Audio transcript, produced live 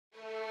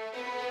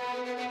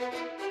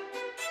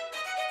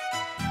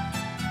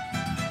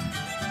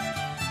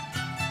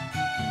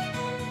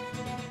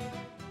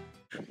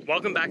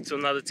Welcome back to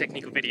another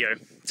technical video.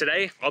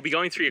 Today, I'll be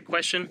going through your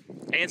question,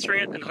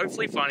 answering it, and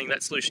hopefully finding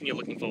that solution you're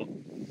looking for.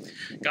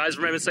 Guys,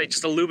 remember to stay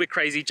just a little bit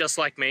crazy, just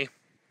like me,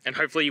 and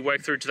hopefully you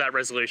work through to that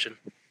resolution.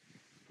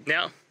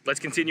 Now, let's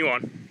continue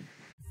on.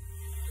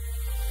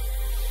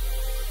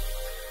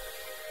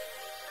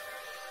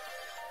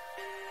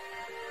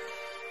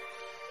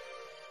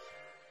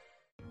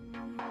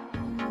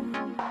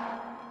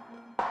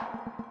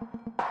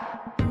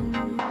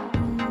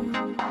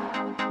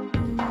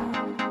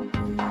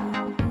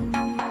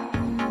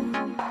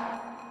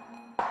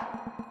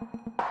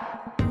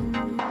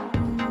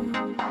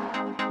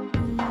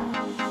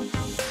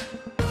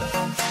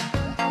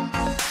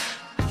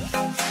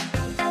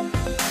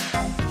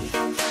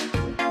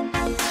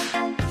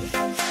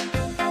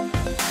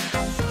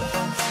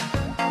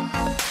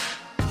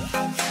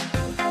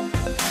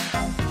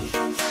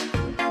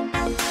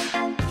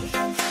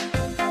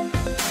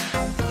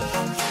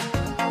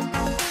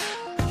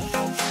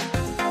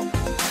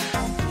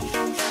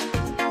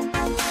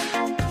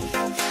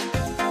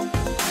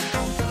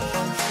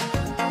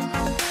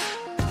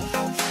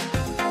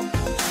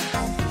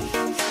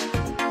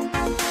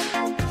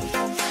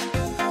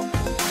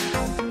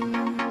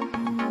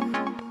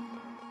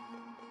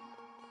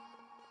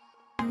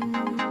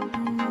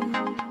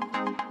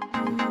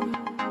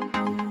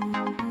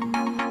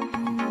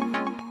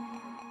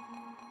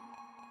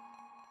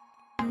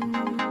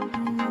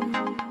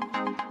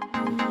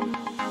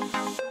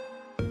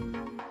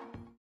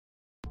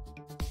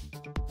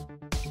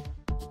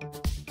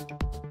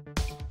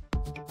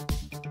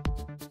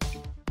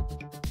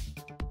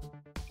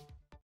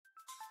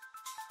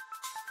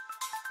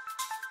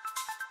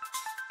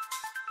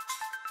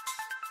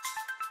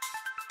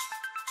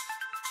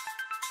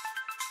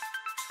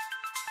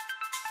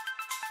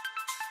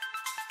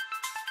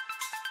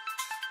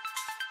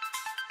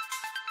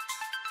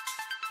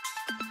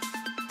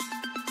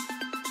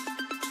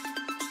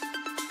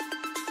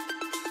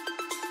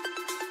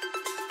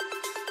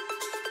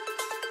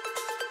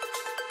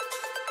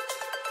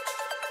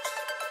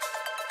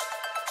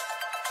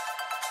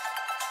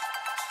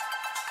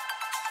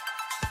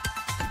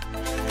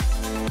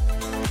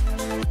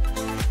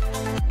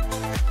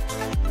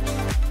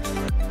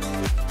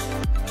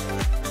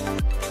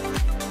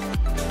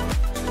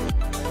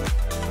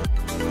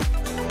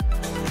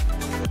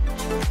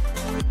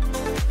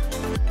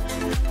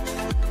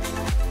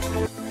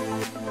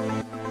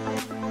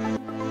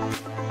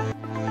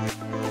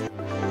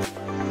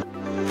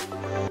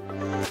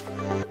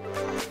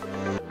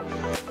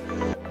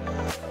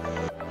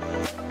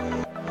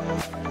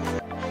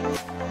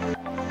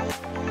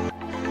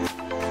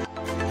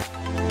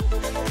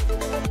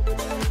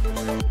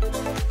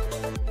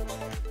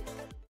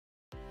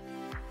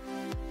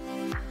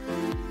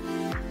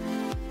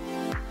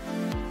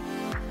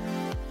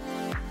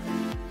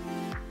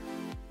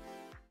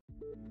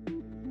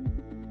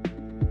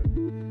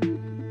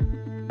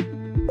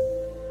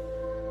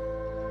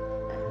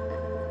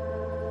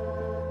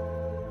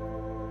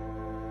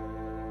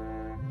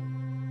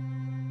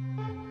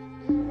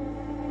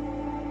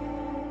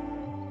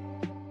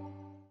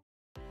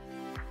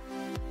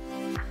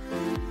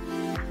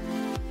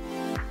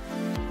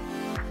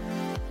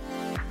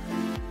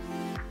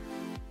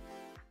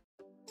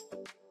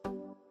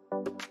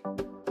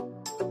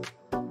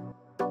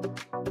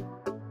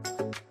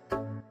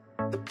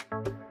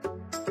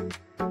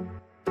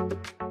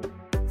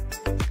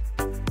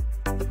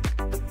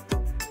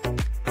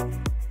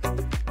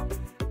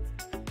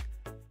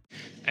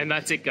 And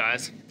that's it,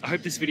 guys. I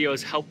hope this video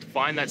has helped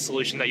find that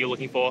solution that you're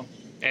looking for.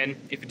 And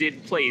if it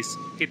did, please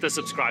hit the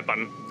subscribe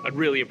button. I'd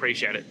really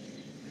appreciate it.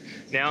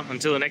 Now,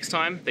 until the next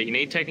time that you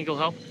need technical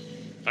help,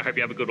 I hope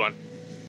you have a good one.